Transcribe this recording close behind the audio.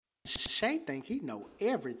Shay think he know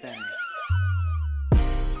everything.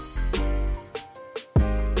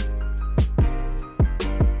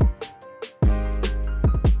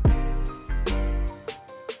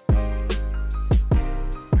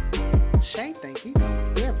 Shay think he know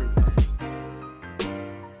everything.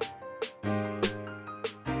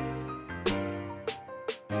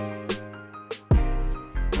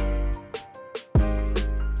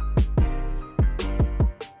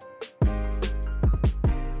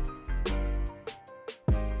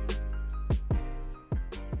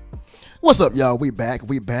 What's up, y'all? We back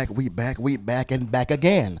and back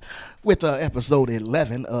again with episode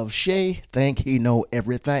 11 of Shay Think He Know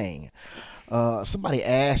Everything. Somebody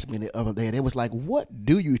asked me the other day, they was like, what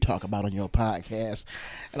do you talk about on your podcast?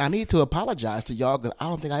 And I need to apologize to y'all because I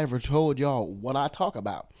don't think I ever told y'all what I talk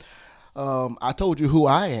about. I told you who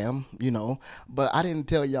I am, but I didn't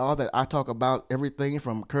tell y'all that I talk about everything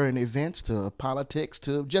from current events to politics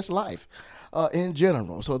to just life in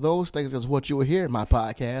general. So those things is what you will hear in my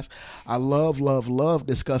podcast. I love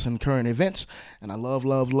discussing current events, and I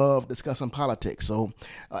love discussing politics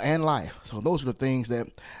and life. So those are the things that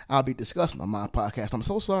I'll be discussing on my podcast. I'm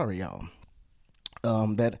so sorry, y'all.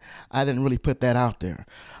 That I didn't really put that out there.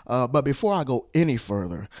 But before I go any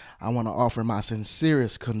further, I want to offer my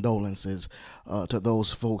sincerest condolences to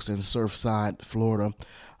those folks in Surfside, Florida,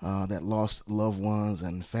 that lost loved ones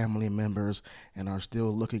and family members and are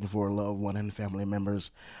still looking for a loved one and family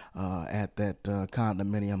members at that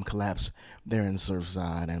condominium collapse there in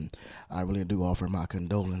Surfside. And I really do offer my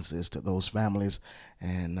condolences to those families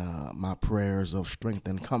and my prayers of strength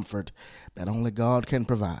and comfort that only God can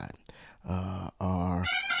provide. Are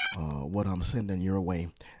what I'm sending your way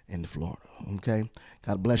in Florida. Okay?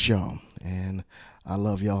 God bless y'all. And I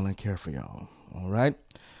love y'all and care for y'all. All right?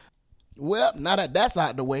 Well, now that that's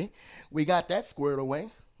out the way, we got that squared away.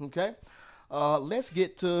 Okay? Let's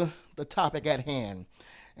get to the topic at hand.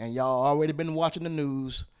 And y'all already been watching the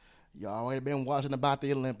news. Y'all already been watching about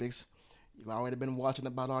the Olympics. You've already been watching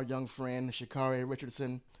about our young friend, Sha'Carri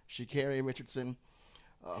Richardson,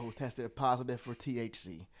 who tested positive for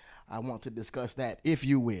THC. I want to discuss that, if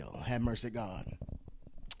you will. Have mercy, God.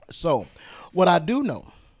 So, what I do know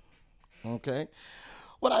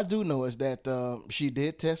is that she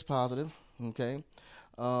did test positive, okay?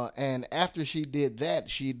 And after she did that,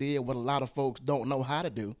 she did what a lot of folks don't know how to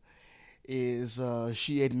do, is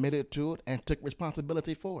she admitted to it and took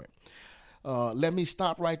responsibility for it. Let me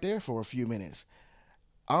stop right there for a few minutes.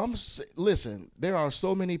 Listen, there are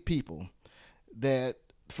so many people that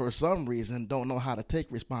for some reason don't know how to take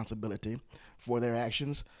responsibility for their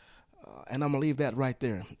actions, and I'm gonna leave that right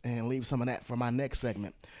there and leave some of that for my next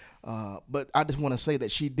segment, but I just want to say that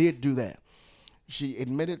she did do that. She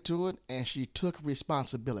admitted to it and she took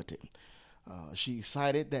responsibility. She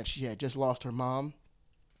cited that she had just lost her mom,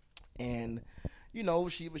 and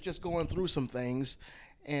she was just going through some things,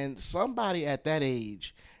 and somebody at that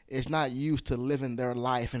age is not used to living their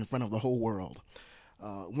life in front of the whole world.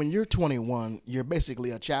 When you're 21, you're basically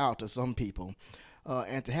a child to some people.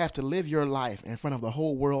 And to have to live your life in front of the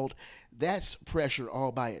whole world, that's pressure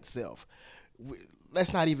all by itself.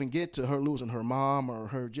 Let's not even get to her losing her mom or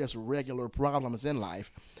her just regular problems in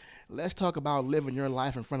life. Let's talk about living your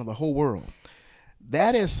life in front of the whole world.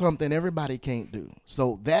 That is something everybody can't do.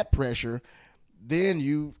 So that pressure, then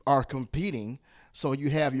you are competing. So you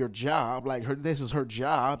have your job, this is her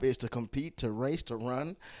job, is to compete, to race, to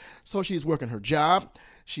run. So she's working her job.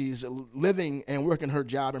 She's living and working her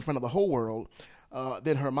job in front of the whole world.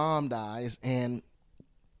 Then her mom dies. And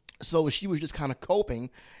so she was just kind of coping,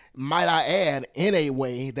 might I add, in a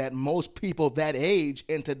way that most people that age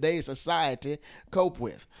in today's society cope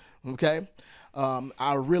with. Okay?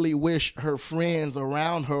 I really wish her friends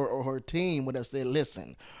around her or her team would have said,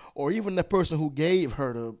 listen, or even the person who gave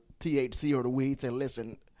her the THC or the weed, said,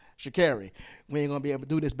 listen, Sha'Carri, we ain't going to be able to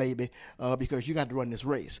do this, baby, because you got to run this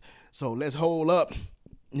race. So let's hold up,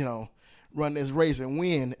 run this race and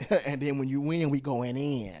win. And then when you win, we going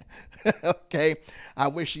in. Okay? I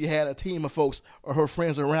wish she had a team of folks or her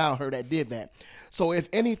friends around her that did that. So if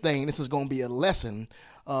anything, this is going to be a lesson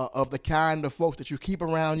of the kind of folks that you keep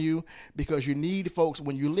around you, because you need folks,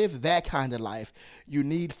 when you live that kind of life, you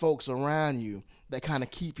need folks around you that kind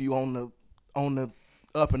of keep you on the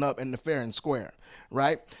up and up in the fair and square,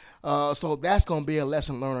 right? So that's going to be a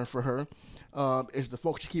lesson learned for her, is the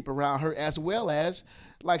folks you keep around her, as well as,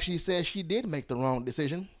 like she said, she did make the wrong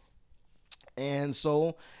decision. And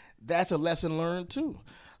so that's a lesson learned too,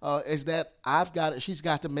 is that she's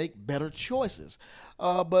got to make better choices.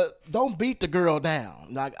 But don't beat the girl down.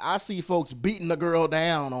 Like, I see folks beating the girl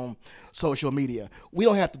down on social media. We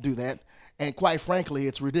don't have to do that. and quite frankly,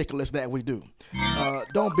 it's ridiculous that we do.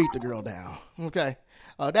 Don't beat the girl down, okay?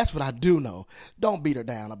 That's what I do know. Don't beat her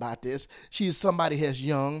down about this. She's somebody that's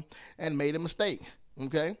young and made a mistake,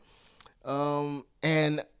 okay?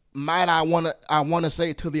 And I want to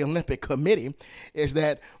say to the Olympic Committee is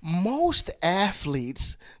that most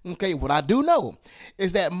athletes, okay, what I do know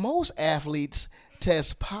is that most athletes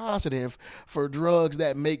test positive for drugs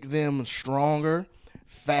that make them stronger,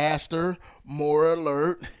 faster, more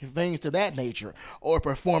alert, things to that nature, or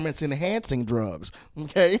performance enhancing drugs.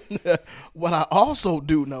 Okay. What I also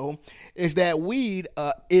do know is that weed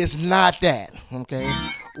is not that. Okay.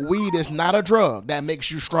 Weed is not a drug that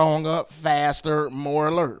makes you stronger, faster, more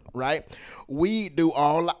alert, right? Weed do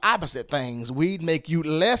all the opposite things. Weed make you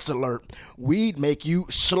less alert. Weed make you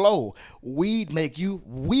slow. Weed make you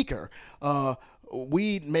weaker.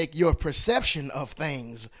 Weed make your perception of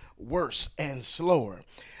things worse and slower.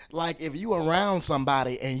 Like if you around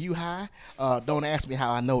somebody and you high, don't ask me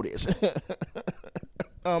how I know this.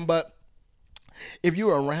 But if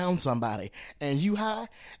you're around somebody and you high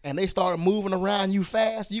and they start moving around you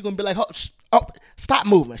fast, you're going to be like, oh, stop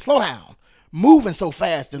moving, slow down. Moving so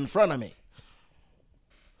fast in front of me.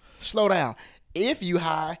 Slow down. If you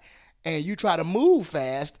high and you try to move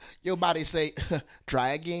fast, your body say, try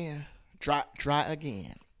again. Try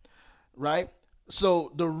again, right?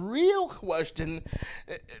 So the real question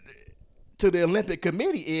to the Olympic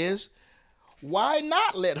Committee is, why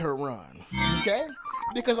not let her run? Okay,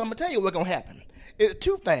 because I'm gonna tell you what's gonna happen.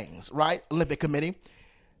 Two things, right? Olympic Committee,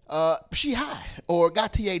 she high or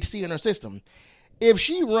got THC in her system. If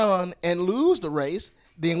she run and lose the race,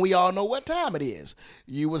 then we all know what time it is.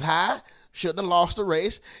 You was high, shouldn't have lost the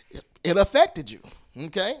race. It affected you.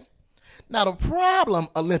 Okay. Now, the problem,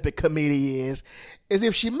 Olympic Committee, is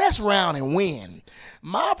if she mess around and win.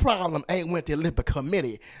 My problem ain't with the Olympic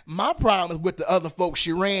Committee. My problem is with the other folks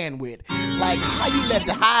she ran with. Like, how you let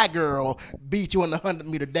the high girl beat you in the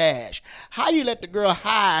 100-meter dash? How you let the girl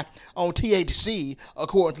high on THC,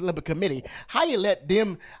 according to the Olympic Committee? How you let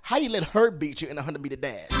her beat you in the 100-meter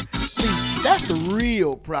dash? See, that's the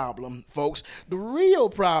real problem, folks. The real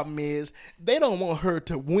problem is they don't want her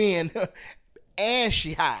to win and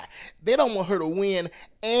she high. They don't want her to win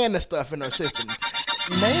and the stuff in her system.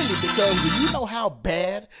 Mainly because do you know how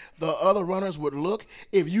bad the other runners would look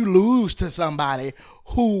if you lose to somebody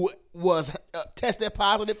who was tested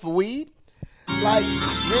positive for weed? Like,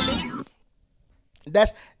 really?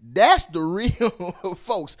 That's the real,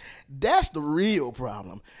 folks, that's the real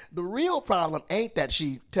problem. The real problem ain't that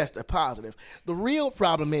she tested positive. The real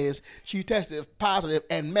problem is she tested positive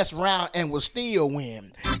and messed around and will still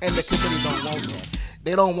win. And the committee don't want that.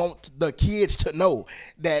 They don't want the kids to know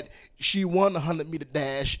that she won the 100-meter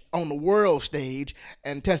dash on the world stage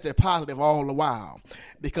and tested positive all the while.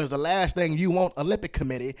 Because the last thing you want, Olympic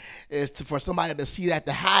Committee, is for somebody to see that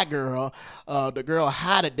the high girl, the girl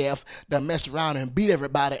high to death, that messed around and beat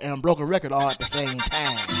everybody and broke a record all at the same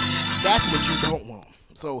time. That's what you don't want.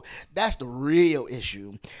 So that's the real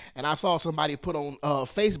issue. And I saw somebody put on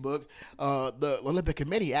Facebook, the Olympic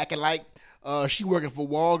Committee acting like she working for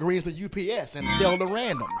Walgreens or UPS and fell to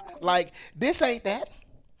random. Like, this ain't that.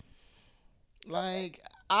 Like,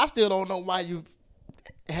 I still don't know why you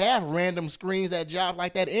have random screens at jobs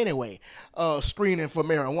like that anyway. Screening for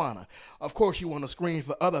marijuana. Of course, you want to screen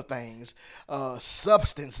for other things.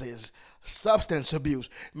 Substances. Substance abuse.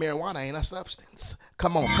 Marijuana ain't a substance.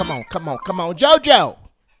 Come on. JoJo!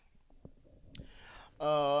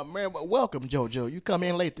 Welcome, JoJo. You come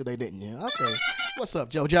in late today, didn't you? Okay. What's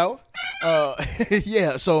up, JoJo?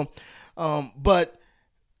 Yeah, so, but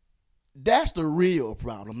that's the real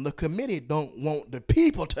problem. The committee don't want the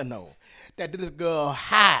people to know that this girl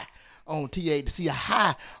high on THC,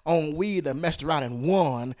 high on weed, that messed around and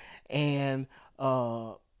won and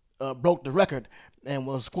broke the record and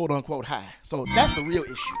was quote unquote high. So that's the real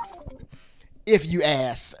issue. If you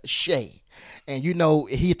ask Shay, and you know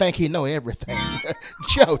he think he know everything,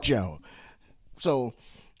 JoJo. So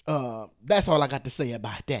that's all I got to say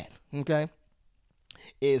about that. Okay.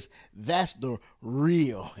 That's the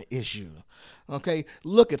real issue. Okay,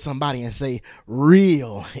 look at somebody and say,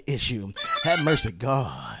 real issue. Have mercy,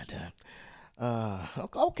 God.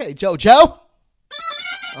 Okay, JoJo.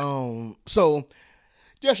 So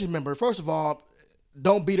just remember, first of all,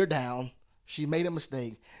 don't beat her down. She made a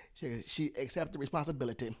mistake. She accepted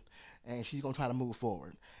responsibility, and she's gonna try to move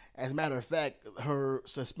forward. As a matter of fact, her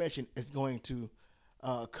suspension is going to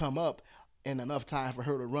come up in enough time for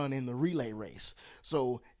her to run in the relay race.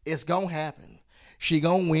 So it's gonna happen. She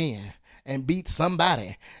gonna win and beat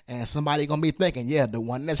somebody, and somebody gonna be thinking, yeah, the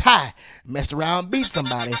one that's high messed around, beat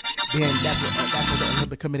somebody. then that's what the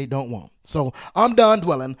Olympic Committee don't want. So I'm done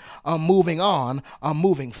dwelling. I'm moving on. I'm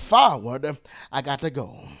moving forward. I got to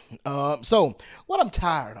go. So what I'm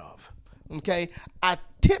tired of, okay, I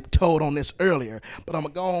tiptoed on this earlier, but I'm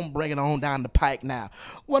going to go on bring it on down the pike now.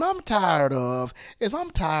 What I'm tired of is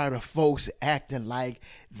I'm tired of folks acting like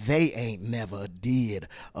they ain't never did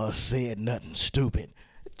or said nothing stupid.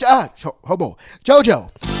 Hobo, JoJo,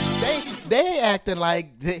 they acting like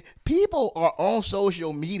people are on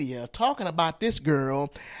social media talking about this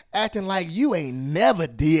girl, acting like you ain't never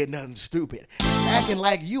did nothing stupid, acting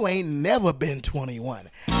like you ain't never been 21,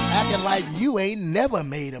 acting like you ain't never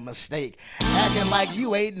made a mistake, acting like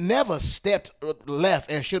you ain't never stepped left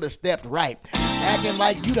and should have stepped right, acting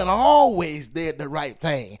like you done always did the right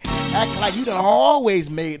thing, acting like you done always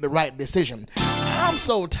made the right decision. I'm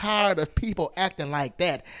so tired of people acting like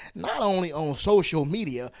that, not only on social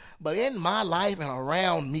media, but in my life and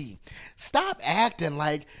around me. Stop acting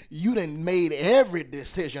like you done made every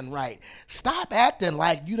decision right. Stop acting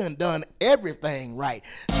like you done everything right.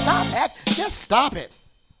 Just stop it.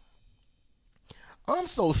 I'm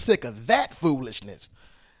so sick of that foolishness.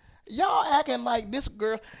 Y'all acting like this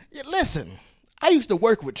girl. Listen, I used to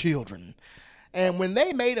work with children. And when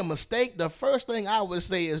they made a mistake, the first thing I would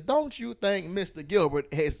say is, don't you think Mr.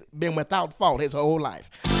 Gilbert has been without fault his whole life?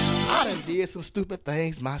 I done did some stupid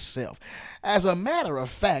things myself. As a matter of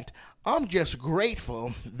fact, I'm just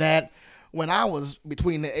grateful that when I was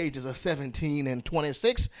between the ages of 17 and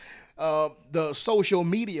 26, the social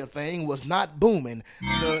media thing was not booming.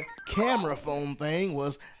 The camera phone thing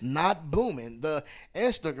was not booming. The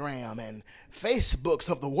Instagram and Facebooks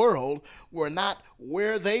of the world were not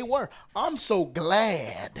where they were. I'm so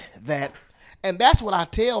glad that, and that's what I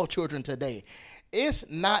tell children today. It's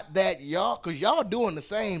not that y'all, because y'all doing the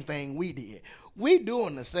same thing we did. We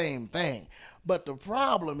doing the same thing. But the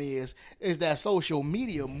problem is that social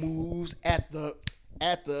media moves at the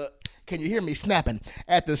can you hear me snapping?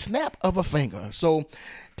 At the snap of a finger. So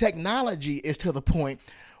technology is to the point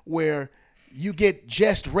where you get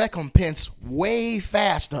just recompense way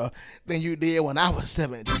faster than you did when I was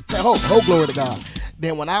 17. Oh, glory to God.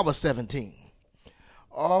 Than when I was 17.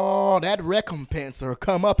 Oh, that recompense or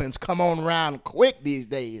comeuppance come on around quick these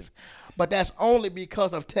days. But that's only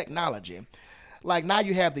because of technology. Like now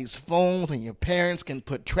you have these phones and your parents can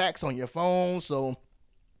put tracks on your phone. So,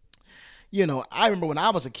 you know, I remember when I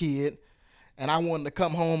was a kid and I wanted to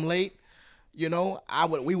come home late, you know,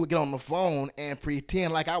 we would get on the phone and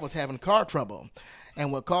pretend like I was having car trouble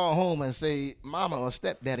and would call home and say, Mama or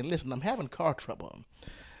Stepdaddy, listen, I'm having car trouble.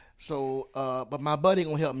 So, but my buddy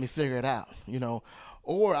gonna help me figure it out, you know.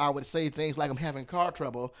 Or I would say things like, I'm having car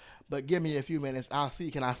trouble, but give me a few minutes, I'll see,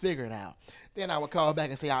 can I figure it out? Then I would call back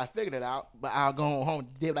and say, I figured it out, but I'll go home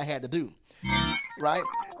and do what I had to do, right?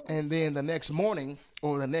 And then the next morning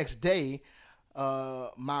or the next day,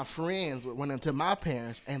 my friends would run into my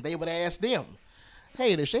parents and they would ask them,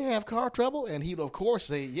 hey, does she have car trouble? And he would, of course,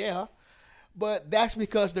 say, yeah. But that's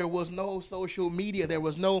because there was no social media. There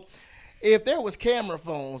was no... If there was camera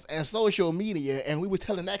phones and social media and we was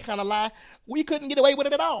telling that kind of lie, we couldn't get away with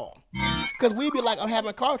it at all. Because we'd be like, I'm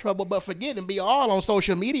having car trouble, but forget and be all on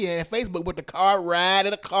social media and Facebook with the car ride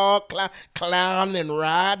and the car clowning and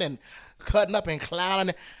riding and cutting up and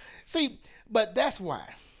clowning. See, but that's why.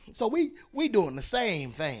 So we doing the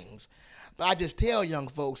same things. But I just tell young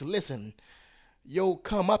folks, listen, your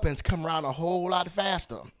comeuppance come around a whole lot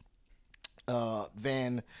faster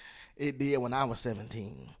than it did when I was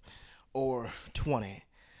 17. Or 20.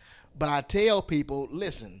 But I tell people,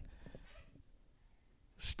 listen,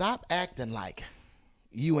 stop acting like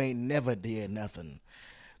you ain't never did nothing.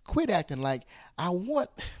 Quit acting like I want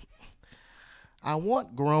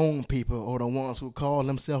grown people, or the ones who call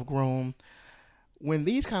themselves grown. When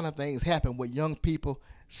these kind of things happen with young people,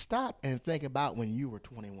 stop and think about when you were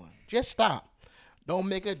 21. Just stop. Don't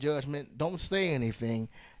make a judgment. Don't say anything.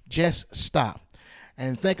 Just stop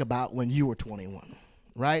and think about when you were 21,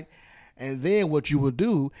 right? And then what you will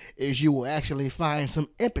do is you will actually find some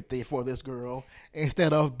empathy for this girl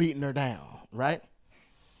instead of beating her down, right?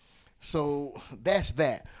 So that's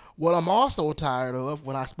that. What I'm also tired of,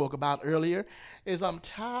 what I spoke about earlier, is I'm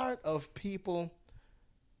tired of people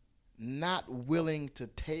not willing to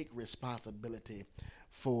take responsibility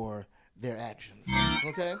for their actions,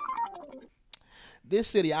 okay? This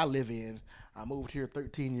city I live in, I moved here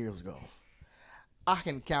 13 years ago. I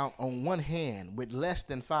can count on one hand with less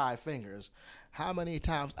than 5 fingers how many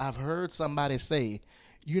times I've heard somebody say,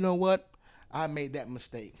 you know what, I made that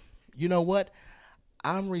mistake. You know what,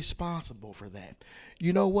 I'm responsible for that.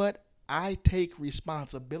 You know what, I take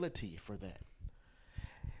responsibility for that.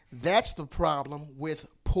 That's the problem with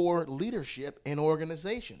poor leadership in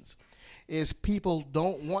organizations is people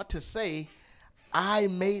don't want to say, I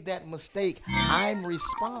made that mistake, I'm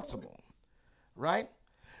responsible, right?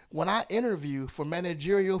 When I interview for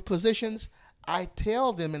managerial positions, I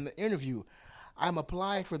tell them in the interview, I'm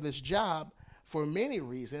applying for this job for many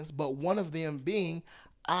reasons, but one of them being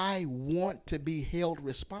I want to be held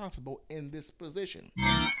responsible in this position.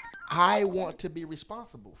 I want to be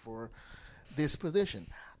responsible for this position.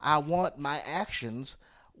 I want my actions,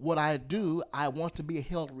 what I do, I want to be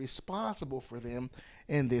held responsible for them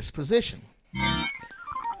in this position.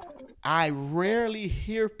 I rarely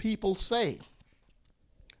hear people say,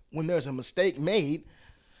 when there's a mistake made,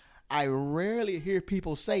 I rarely hear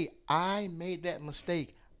people say, I made that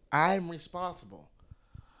mistake, I'm responsible,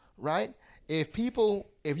 right? If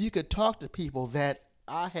you could talk to people that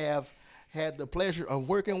I have had the pleasure of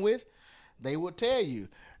working with, they will tell you,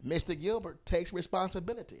 Mr. Gilbert takes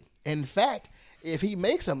responsibility. In fact, if he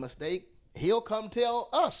makes a mistake, he'll come tell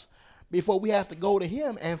us before we have to go to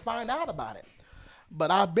him and find out about it. But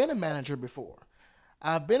I've been a manager before.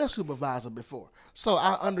 I've been a supervisor before. So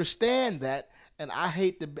I understand that, and I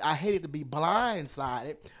hated to be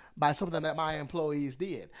blindsided by something that my employees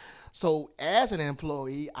did. So as an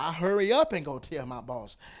employee, I hurry up and go tell my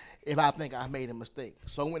boss if I think I made a mistake.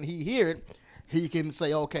 So when he hear it, he can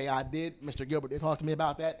say, okay, I did. Mr. Gilbert did talk to me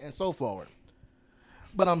about that, and so forward.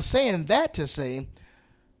 But I'm saying that to say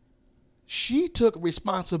she took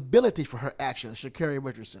responsibility for her actions, Sha'Carri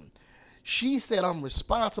Richardson. She said, I'm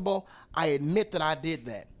responsible. I admit that I did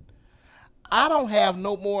that. I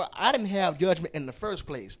didn't have judgment in the first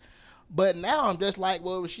place. But now I'm just like,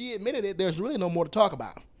 well, if she admitted it, there's really no more to talk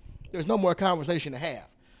about. There's no more conversation to have.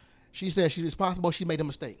 She said she's responsible. She made a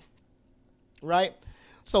mistake. Right?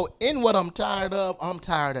 So in what I'm tired of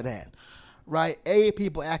that. Right? A,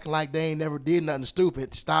 people acting like they ain't never did nothing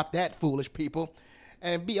stupid. Stop that, foolish people.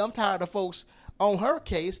 And B, I'm tired of folks on her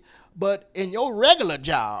case, but in your regular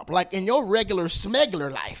job, like in your regular smuggler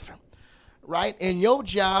life, right? In your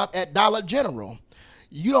job at Dollar General,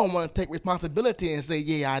 you don't want to take responsibility and say,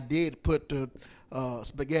 yeah, I did put the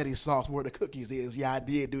spaghetti sauce where the cookies is. Yeah, I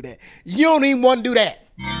did do that. You don't even want to do that.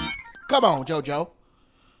 Come on, JoJo.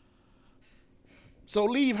 So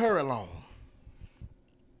leave her alone.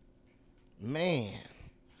 Man.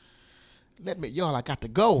 I got to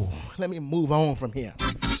go. Let me move on from here.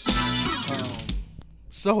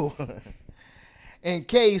 So, in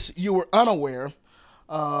case you were unaware,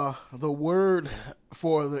 the word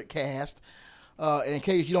for the cast, in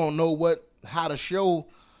case you don't know how to show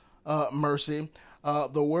mercy,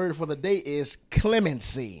 the word for the day is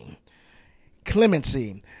clemency.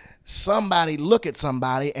 Clemency. Somebody look at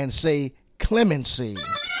somebody and say clemency.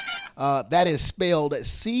 That is spelled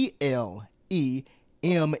CLEMENCY.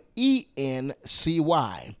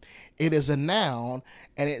 It is a noun,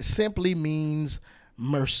 and it simply means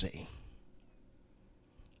mercy.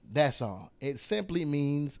 That's all. It simply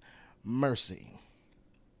means mercy.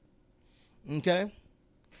 Okay?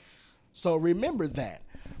 So remember that.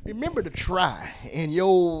 Remember to try in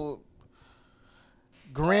your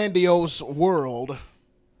grandiose world,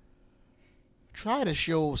 try to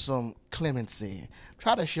show some clemency.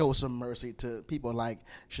 Try to show some mercy to people like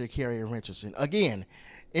Sha'Carri Richardson. Again,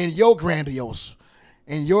 in your grandiose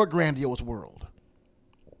world,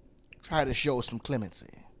 try to show some clemency.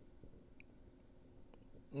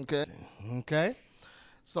 Okay?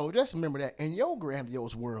 So just remember that in your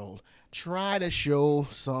grandiose world, try to show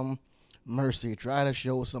some mercy. Try to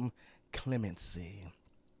show some clemency.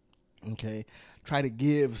 Okay? Try to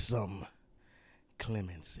give some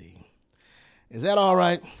clemency. Is that all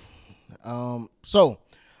right?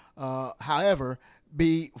 However,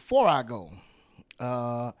 before I go,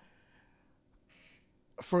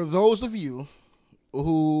 for those of you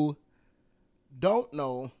who don't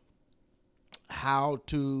know how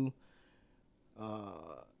to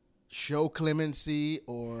show clemency,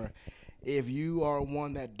 or if you are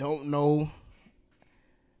one that don't know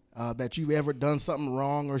that you've ever done something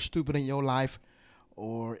wrong or stupid in your life,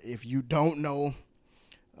 or if you don't know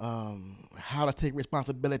how to take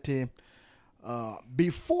responsibility,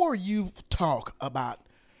 before you talk about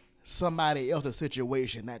somebody else's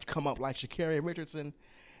situation that come up like Sha'Carri Richardson,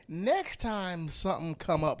 next time something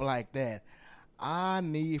come up like that, I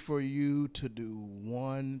need for you to do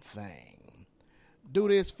one thing. Do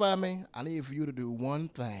this for me. I need for you to do one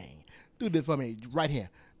thing. Do this for me right here.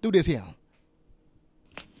 Do this here.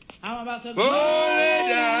 I'm about to go lay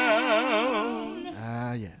down.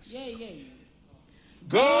 Ah, yes. Yeah.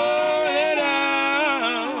 Go lay down.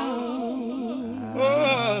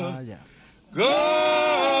 Ah, yeah. Go.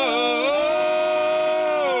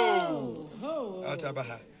 Oh.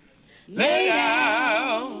 Lay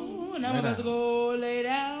down. I'm about to go lay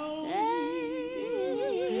down.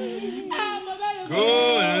 I'm about to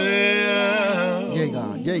Go lay down. Yay,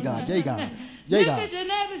 God. Yay, God. Yay, God. Yay, God.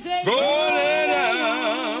 Go lay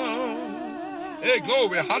down. Hey,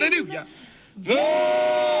 glory. Hallelujah. Go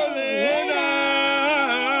lay down.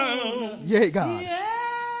 Yay, God.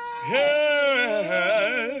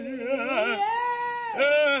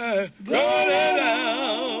 Go lay down.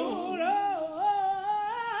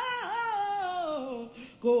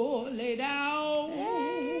 Go lay down.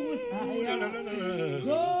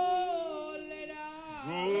 Go lay down.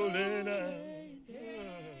 Go lay down.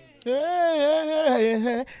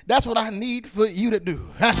 Hey. That's what I need for you to do.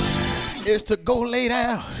 Is to go lay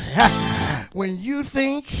down. When you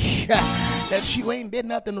think that you ain't did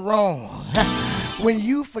nothing wrong. When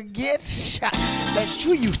you forget that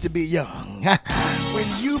you used to be young. When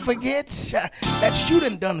you forget that you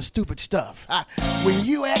done stupid stuff. When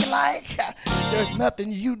you act like there's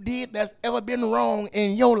nothing you did that's ever been wrong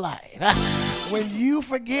in your life. When you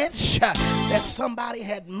forget that somebody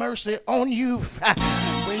had mercy on you.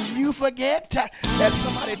 When you forget that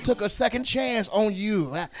somebody took a second chance on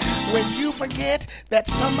you. When you forget that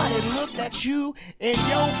somebody looked at you in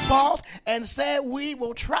your fault and said, we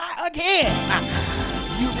will try again.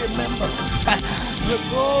 You remember to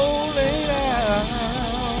go lay down.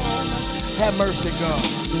 Have mercy, God.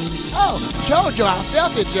 Oh, Jojo, I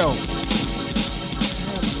felt it, Joe.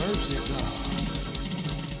 Have mercy, God.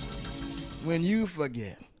 When you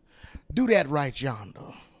forget, do that right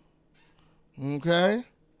yonder. Okay?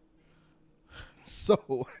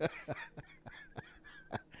 So,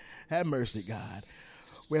 have mercy, God.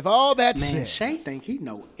 With all that Man, said, Shay think he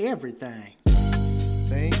know everything.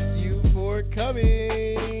 thank you for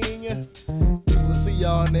coming. We'll see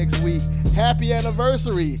y'all next week. Happy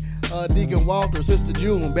anniversary, Deacon Walter, Sister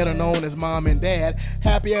June, better known as Mom and Dad.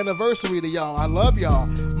 Happy anniversary to y'all. I love y'all.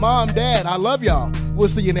 Mom, Dad, I love y'all. We'll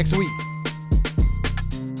see you next week.